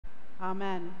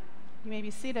Amen. You may be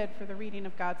seated for the reading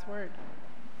of God's word.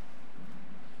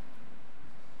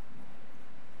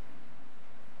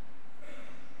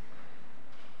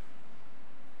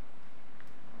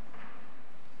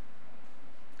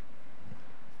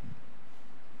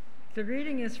 The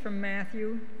reading is from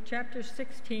Matthew chapter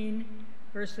 16,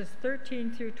 verses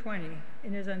 13 through 20,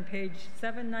 and is on page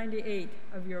 798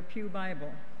 of your Pew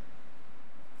Bible.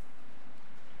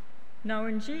 Now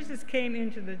when Jesus came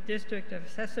into the district of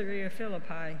Caesarea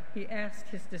Philippi, he asked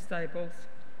his disciples,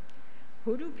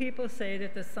 "Who do people say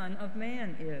that the Son of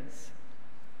Man is?"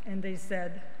 And they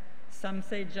said, "Some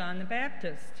say John the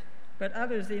Baptist, but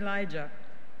others Elijah,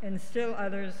 and still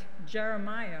others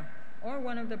Jeremiah, or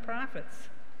one of the prophets."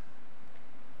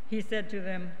 He said to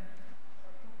them,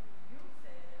 "Who do you say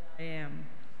that I am?"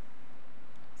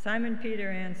 Simon Peter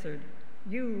answered,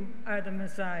 "You are the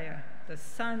Messiah, the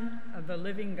Son of the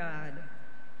living God."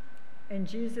 And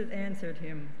Jesus answered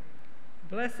him,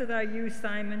 "Blessed are you,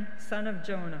 Simon, son of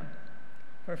Jonah,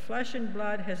 for flesh and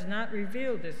blood has not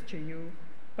revealed this to you,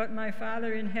 but my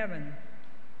Father in heaven.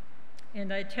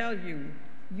 And I tell you,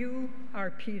 you are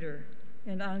Peter,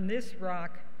 and on this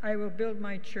rock I will build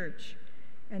my church,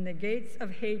 and the gates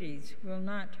of Hades will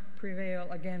not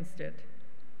prevail against it.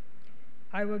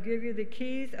 I will give you the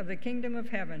keys of the kingdom of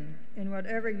heaven, and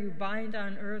whatever you bind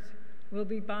on earth will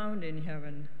be bound in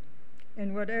heaven,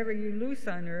 and whatever you loose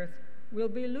on earth will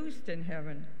be loosed in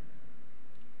heaven."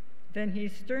 Then he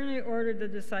sternly ordered the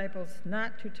disciples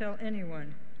not to tell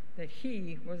anyone that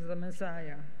he was the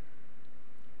Messiah.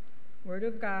 Word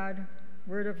of God,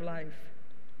 word of life.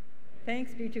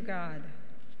 Thanks be to God.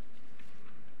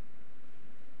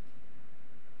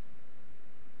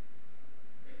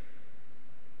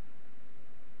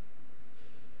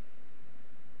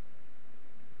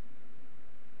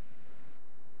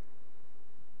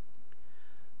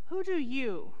 Who do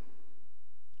you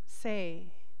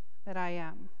say that I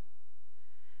am?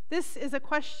 This is a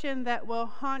question that will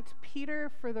haunt Peter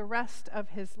for the rest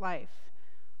of his life.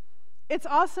 It's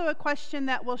also a question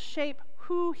that will shape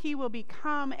who he will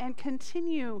become and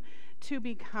continue to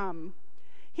become.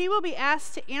 He will be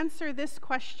asked to answer this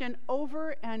question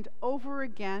over and over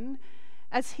again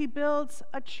as he builds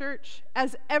a church,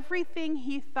 as everything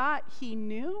he thought he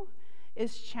knew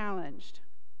is challenged.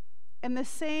 And the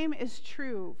same is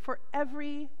true for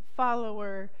every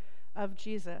follower of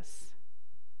Jesus.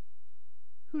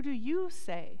 Who do you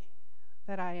say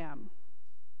that I am?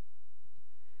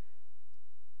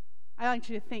 I'd like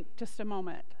you to think just a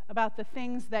moment about the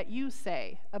things that you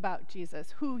say about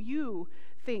Jesus, who you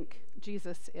think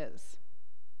Jesus is.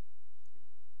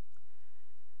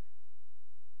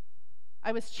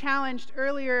 I was challenged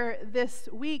earlier this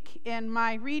week in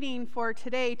my reading for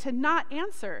today to not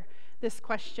answer this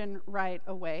question right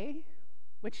away,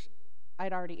 which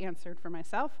I'd already answered for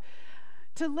myself,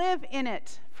 to live in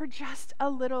it for just a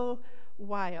little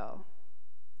while.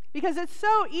 Because it's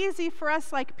so easy for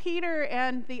us, like Peter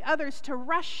and the others, to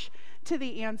rush to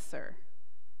the answer.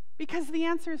 Because the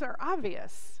answers are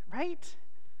obvious, right?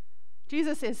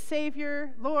 Jesus is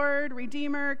Savior, Lord,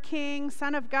 Redeemer, King,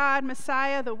 Son of God,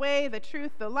 Messiah, the way, the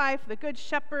truth, the life, the Good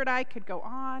Shepherd. I could go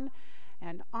on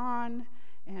and on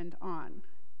and on.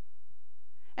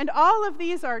 And all of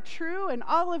these are true, and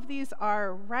all of these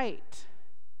are right.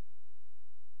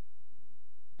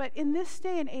 But in this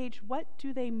day and age, what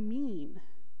do they mean?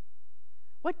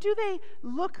 What do they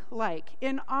look like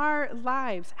in our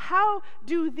lives? How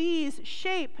do these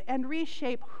shape and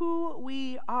reshape who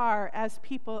we are as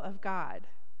people of God?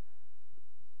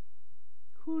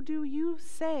 Who do you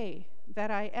say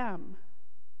that I am?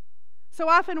 So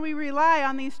often we rely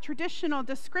on these traditional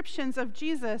descriptions of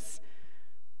Jesus,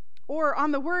 or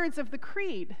on the words of the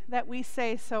creed that we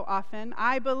say so often.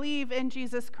 I believe in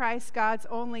Jesus Christ, God's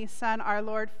only Son, our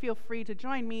Lord. Feel free to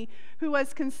join me. Who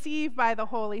was conceived by the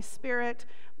Holy Spirit,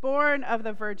 born of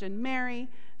the Virgin Mary,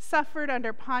 suffered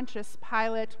under Pontius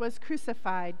Pilate, was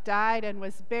crucified, died, and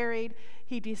was buried.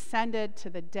 He descended to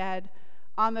the dead.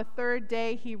 On the third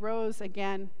day he rose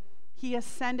again. He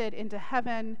ascended into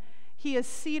heaven. He is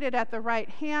seated at the right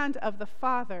hand of the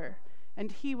Father, and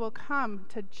he will come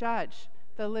to judge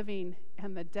the living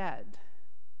and the dead.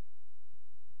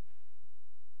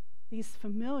 These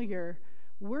familiar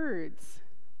words,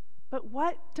 but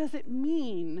what does it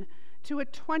mean to a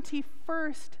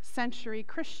 21st century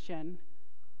Christian?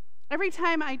 Every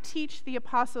time I teach the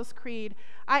Apostles' Creed,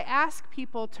 I ask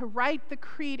people to write the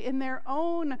creed in their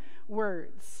own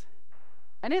words.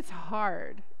 And it's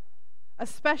hard,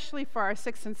 especially for our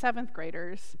 6th and 7th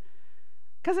graders.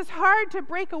 Because it's hard to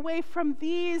break away from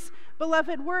these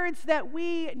beloved words that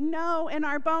we know in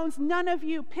our bones. None of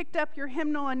you picked up your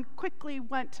hymnal and quickly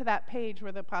went to that page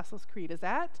where the Apostles' Creed is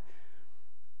at.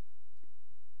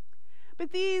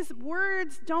 But these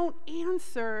words don't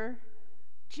answer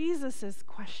Jesus'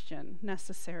 question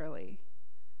necessarily.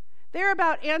 They're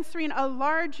about answering a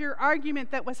larger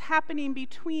argument that was happening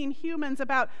between humans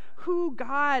about who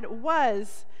God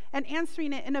was, and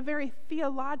answering it in a very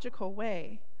theological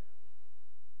way.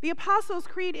 The Apostles'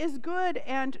 Creed is good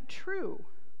and true,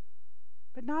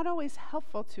 but not always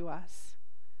helpful to us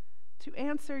to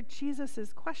answer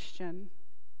Jesus' question.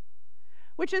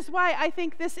 Which is why I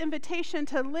think this invitation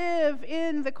to live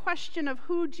in the question of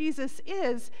who Jesus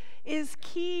is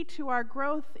key to our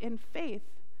growth in faith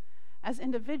as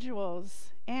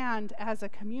individuals and as a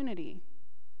community.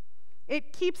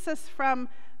 It keeps us from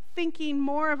thinking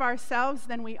more of ourselves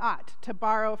than we ought, to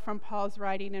borrow from Paul's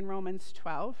writing in Romans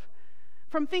 12,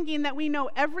 from thinking that we know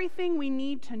everything we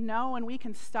need to know and we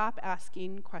can stop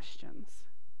asking questions.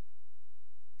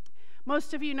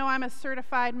 Most of you know I'm a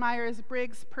certified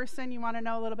Myers-Briggs person. You want to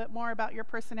know a little bit more about your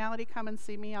personality? Come and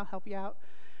see me. I'll help you out.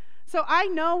 So I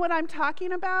know what I'm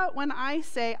talking about when I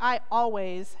say I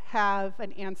always have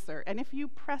an answer. And if you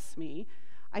press me,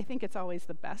 I think it's always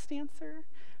the best answer,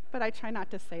 but I try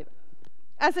not to say that.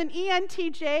 As an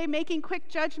ENTJ, making quick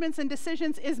judgments and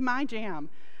decisions is my jam.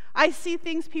 I see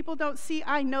things people don't see.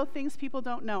 I know things people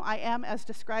don't know. I am, as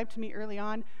described to me early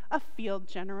on, a field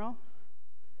general.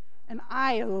 And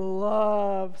I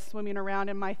love swimming around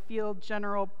in my field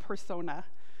general persona.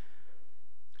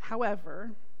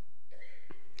 However,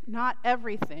 not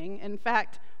everything, in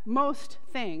fact, most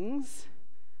things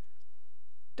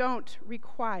don't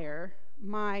require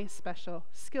my special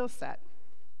skill set.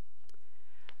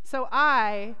 So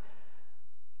I,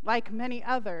 like many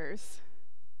others,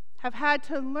 have had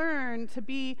to learn to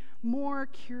be more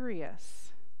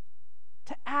curious,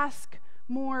 to ask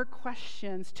more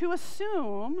questions, to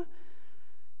assume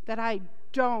that I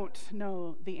don't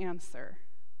know the answer,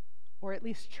 or at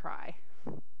least try.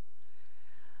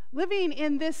 Living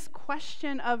in this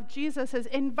question of Jesus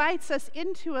invites us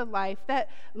into a life that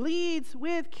leads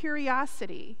with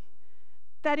curiosity,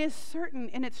 that is certain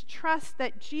in its trust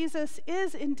that Jesus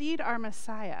is indeed our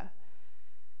Messiah,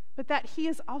 but that he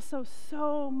is also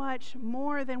so much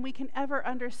more than we can ever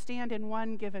understand in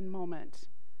one given moment.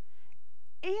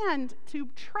 And to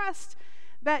trust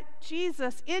that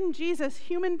in Jesus,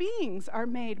 human beings are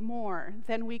made more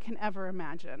than we can ever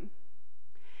imagine.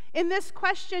 In this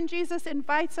question, Jesus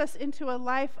invites us into a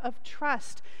life of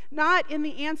trust, not in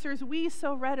the answers we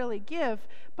so readily give,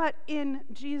 but in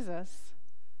Jesus,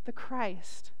 the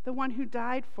Christ, the one who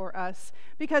died for us.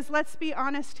 Because let's be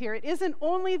honest here, it isn't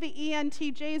only the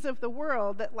ENTJs of the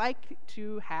world that like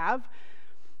to have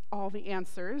all the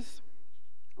answers,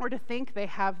 or to think they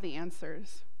have the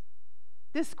answers.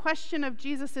 This question of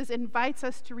Jesus invites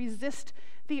us to resist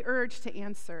the urge to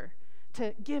answer,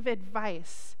 to give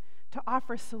advice, to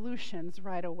offer solutions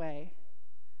right away.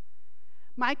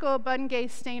 Michael Bungay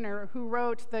Stainer, who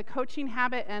wrote The Coaching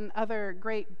Habit and other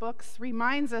great books,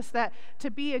 reminds us that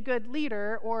to be a good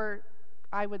leader, or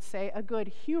I would say a good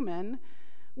human,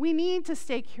 we need to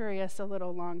stay curious a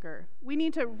little longer. We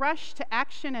need to rush to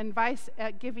action and advice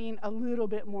at giving a little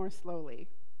bit more slowly.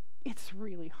 It's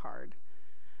really hard.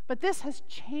 But this has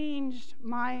changed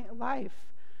my life.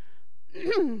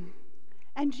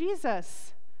 And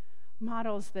Jesus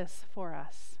models this for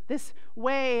us, this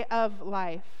way of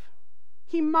life.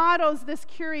 He models this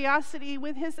curiosity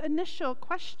with his initial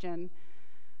question.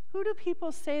 Who do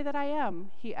people say that I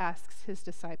am? He asks his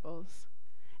disciples.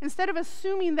 Instead of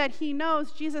assuming that he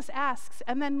knows, Jesus asks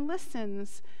and then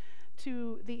listens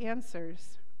to the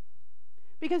answers.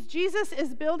 Because Jesus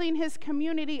is building his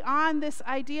community on this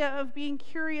idea of being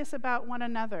curious about one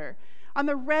another, on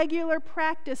the regular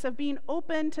practice of being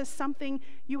open to something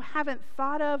you haven't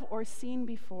thought of or seen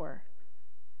before.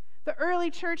 The early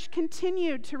church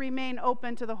continued to remain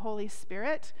open to the Holy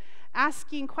Spirit,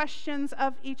 asking questions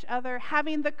of each other,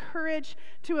 having the courage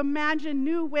to imagine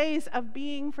new ways of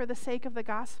being for the sake of the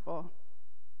gospel.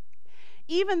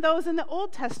 Even those in the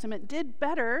Old Testament did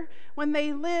better when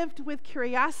they lived with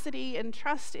curiosity and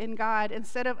trust in God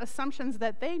instead of assumptions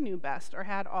that they knew best or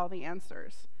had all the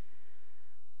answers.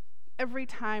 Every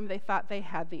time they thought they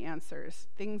had the answers,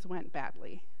 things went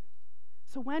badly.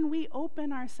 So when we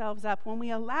open ourselves up, when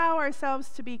we allow ourselves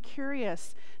to be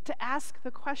curious, to ask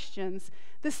the questions,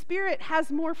 the Spirit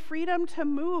has more freedom to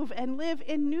move and live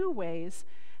in new ways,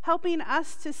 helping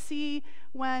us to see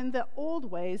when the old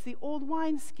ways, the old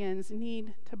wineskins,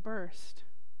 need to burst.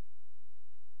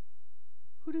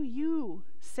 Who Who do you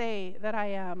say that I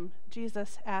am?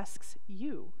 Jesus asks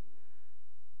you.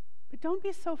 But don't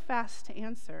be so fast to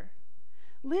answer.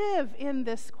 Live in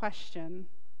this question,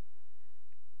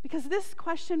 because this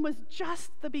question was just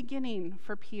the beginning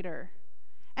for Peter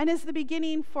and is the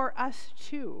beginning for us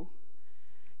too.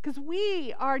 Because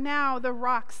we are now the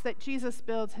rocks that Jesus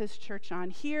builds his church on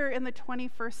here in the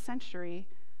 21st century.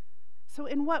 So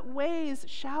in what ways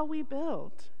shall we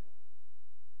build?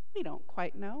 We don't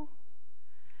quite know.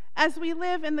 As we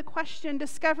live in the question,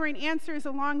 discovering answers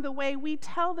along the way, we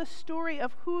tell the story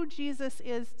of who Jesus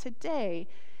is today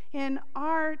in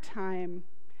our time,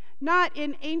 not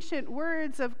in ancient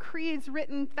words of creeds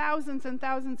written thousands and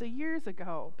thousands of years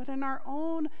ago, but in our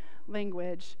own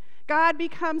language. God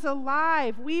becomes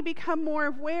alive. We become more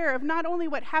aware of not only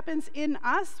what happens in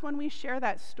us when we share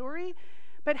that story,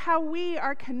 but how we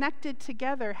are connected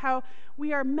together, how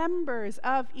we are members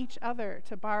of each other,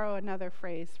 to borrow another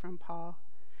phrase from Paul.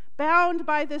 Bound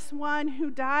by this one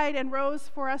who died and rose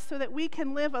for us so that we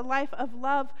can live a life of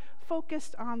love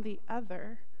focused on the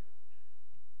other.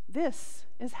 This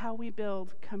is how we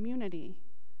build community.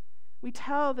 We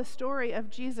tell the story of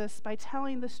Jesus by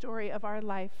telling the story of our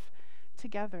life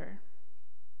together.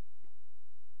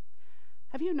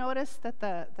 Have you noticed that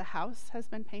the house has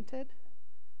been painted?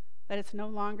 That it's no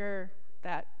longer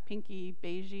that pinky,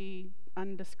 beigey,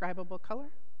 undescribable color?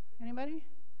 Anybody?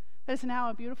 That it's now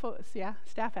a beautiful, yeah,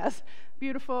 staff has,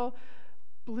 beautiful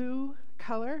blue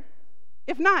color.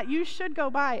 If not, you should go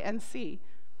by and see.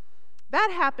 That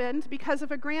happened because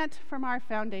of a grant from our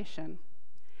foundation.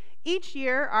 Each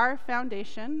year, our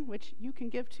foundation, which you can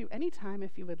give to any time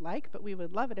if you would like, but we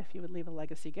would love it if you would leave a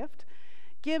legacy gift,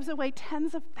 gives away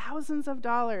tens of thousands of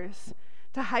dollars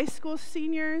to high school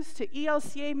seniors, to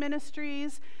ELCA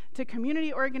ministries, to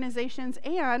community organizations,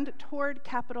 and toward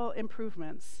capital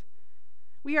improvements.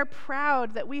 We are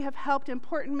proud that we have helped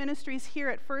important ministries here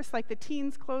at First, like the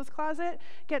Teens Clothes Closet,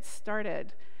 get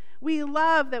started. We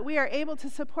love that we are able to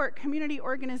support community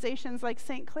organizations like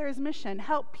St. Clair's Mission,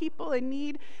 help people in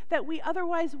need that we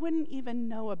otherwise wouldn't even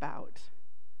know about.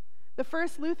 The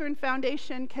First Lutheran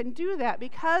Foundation can do that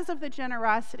because of the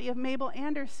generosity of Mabel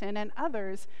Anderson and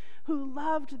others who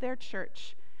loved their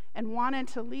church and wanted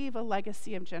to leave a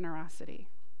legacy of generosity.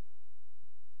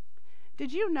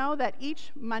 Did you know that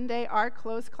each Monday our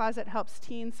clothes closet helps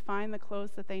teens find the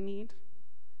clothes that they need?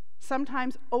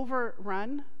 Sometimes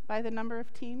overrun by the number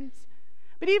of teens.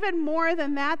 But even more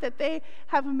than that they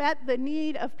have met the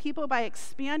need of people by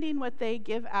expanding what they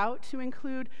give out to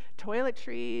include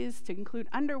toiletries, to include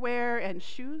underwear and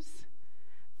shoes.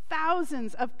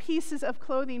 Thousands of pieces of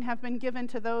clothing have been given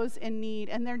to those in need,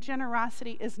 and their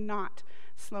generosity is not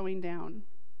slowing down.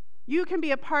 You can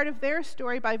be a part of their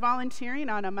story by volunteering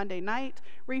on a Monday night,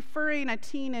 referring a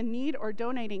teen in need, or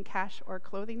donating cash or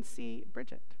clothing. See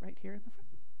Bridget right here in the front.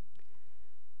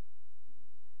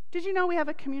 Did you know we have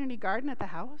a community garden at the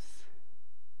house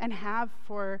and have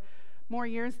for more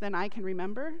years than I can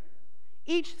remember?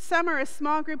 Each summer, a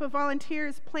small group of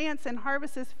volunteers plants and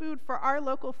harvests food for our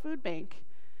local food bank.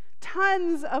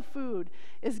 Tons of food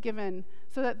is given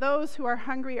so that those who are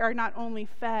hungry are not only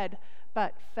fed,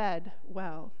 but fed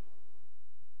well.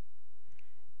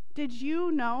 Did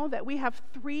you know that we have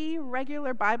 3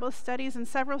 regular Bible studies and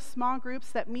several small groups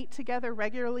that meet together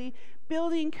regularly,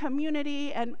 building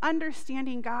community and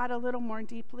understanding God a little more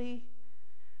deeply,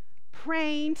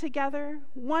 praying together,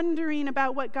 wondering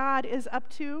about what God is up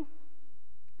to?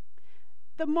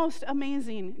 The most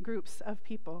amazing groups of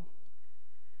people.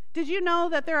 Did you know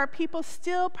that there are people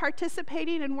still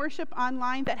participating in worship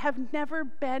online that have never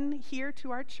been here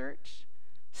to our church?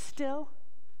 Still?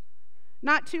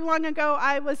 Not too long ago,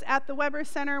 I was at the Weber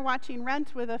Center watching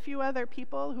Rent with a few other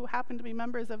people who happened to be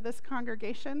members of this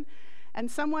congregation,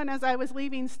 and someone, as I was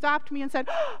leaving, stopped me and said,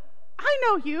 "Oh, I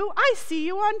know you. I see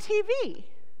you on TV."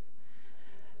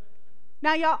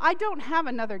 Now, y'all, I don't have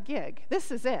another gig. This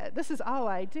is it. This is all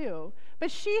I do. But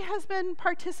she has been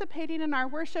participating in our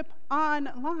worship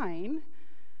online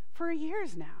for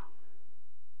years now.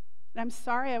 And I'm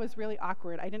sorry I was really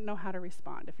awkward. I didn't know how to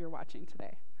respond if you're watching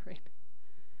today, right?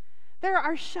 There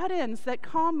are shut-ins that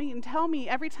call me and tell me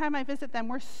every time I visit them,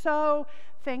 we're so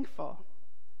thankful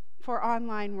for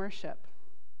online worship.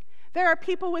 There are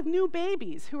people with new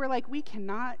babies who are like, we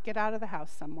cannot get out of the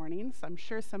house some mornings. I'm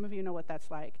sure some of you know what that's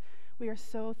like. We are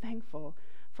so thankful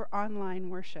for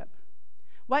online worship.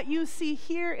 What you see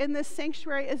here in this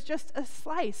sanctuary is just a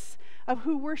slice of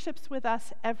who worships with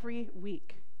us every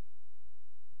week.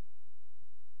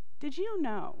 Did you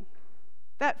know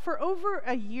that for over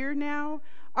a year now,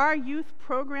 our youth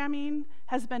programming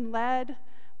has been led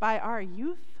by our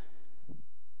youth?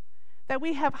 that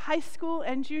we have high school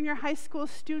and junior high school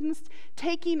students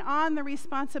taking on the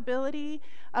responsibility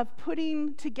of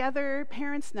putting together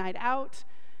parents' night out,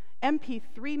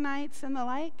 MP3 nights, and the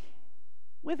like,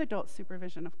 with adult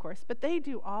supervision, of course, but they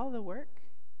do all the work.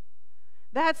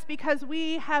 That's because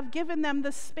we have given them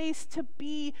the space to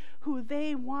be who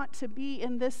they want to be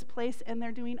in this place, and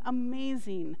they're doing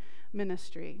amazing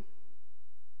ministry.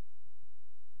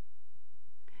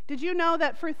 Did you know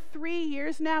that for 3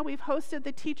 years now we've hosted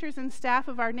the teachers and staff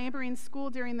of our neighboring school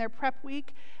during their prep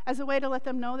week as a way to let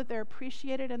them know that they're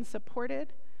appreciated and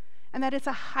supported, and that it's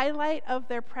a highlight of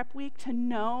their prep week to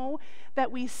know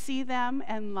that we see them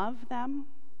and love them?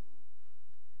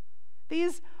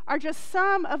 These are just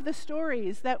some of the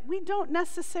stories that we don't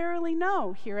necessarily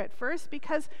know here at First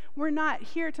because we're not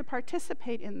here to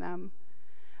participate in them.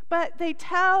 But they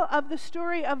tell of the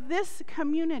story of this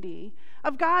community,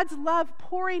 of God's love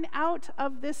pouring out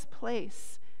of this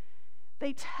place.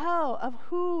 They tell of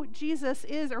who Jesus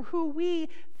is, or who we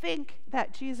think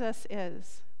that Jesus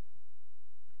is.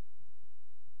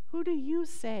 Who do you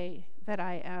say that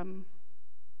I am?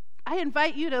 I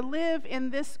invite you to live in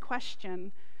this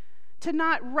question, to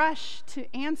not rush to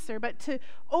answer, but to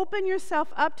open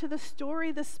yourself up to the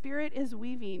story the Spirit is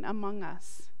weaving among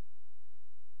us.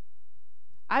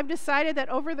 I've decided that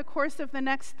over the course of the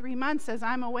next 3 months, as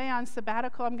I'm away on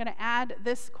sabbatical, I'm going to add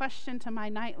this question to my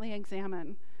nightly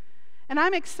examine. And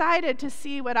I'm excited to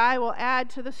see what I will add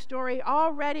to the story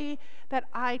already that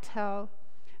I tell,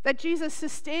 that Jesus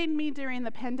sustained me during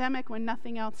the pandemic when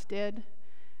nothing else did,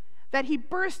 that he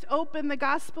burst open the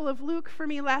Gospel of Luke for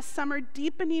me last summer,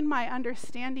 deepening my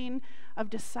understanding of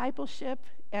discipleship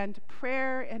and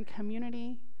prayer and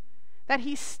community, that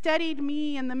he steadied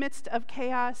me in the midst of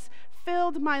chaos,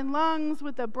 filled my lungs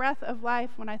with the breath of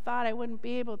life when I thought I wouldn't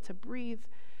be able to breathe,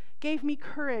 gave me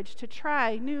courage to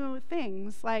try new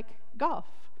things like golf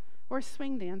or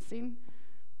swing dancing.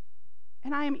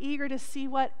 And I am eager to see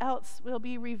what else will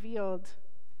be revealed.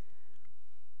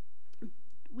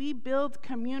 We build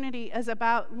community as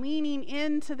about leaning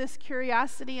into this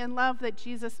curiosity and love that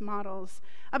Jesus models,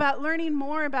 about learning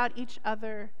more about each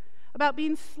other, about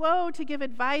being slow to give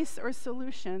advice or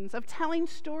solutions, of telling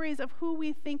stories of who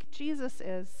we think Jesus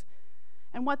is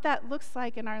and what that looks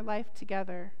like in our life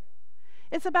together.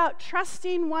 It's about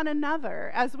trusting one another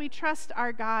as we trust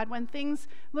our God when things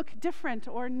look different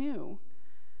or new.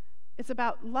 It's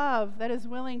about love that is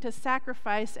willing to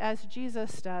sacrifice as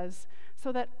Jesus does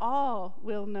so that all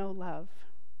will know love.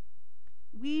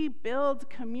 We build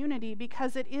community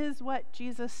because it is what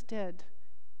Jesus did.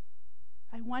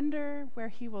 I wonder where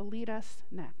he will lead us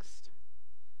next.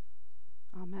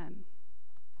 Amen.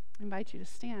 I invite you to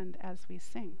stand as we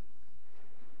sing.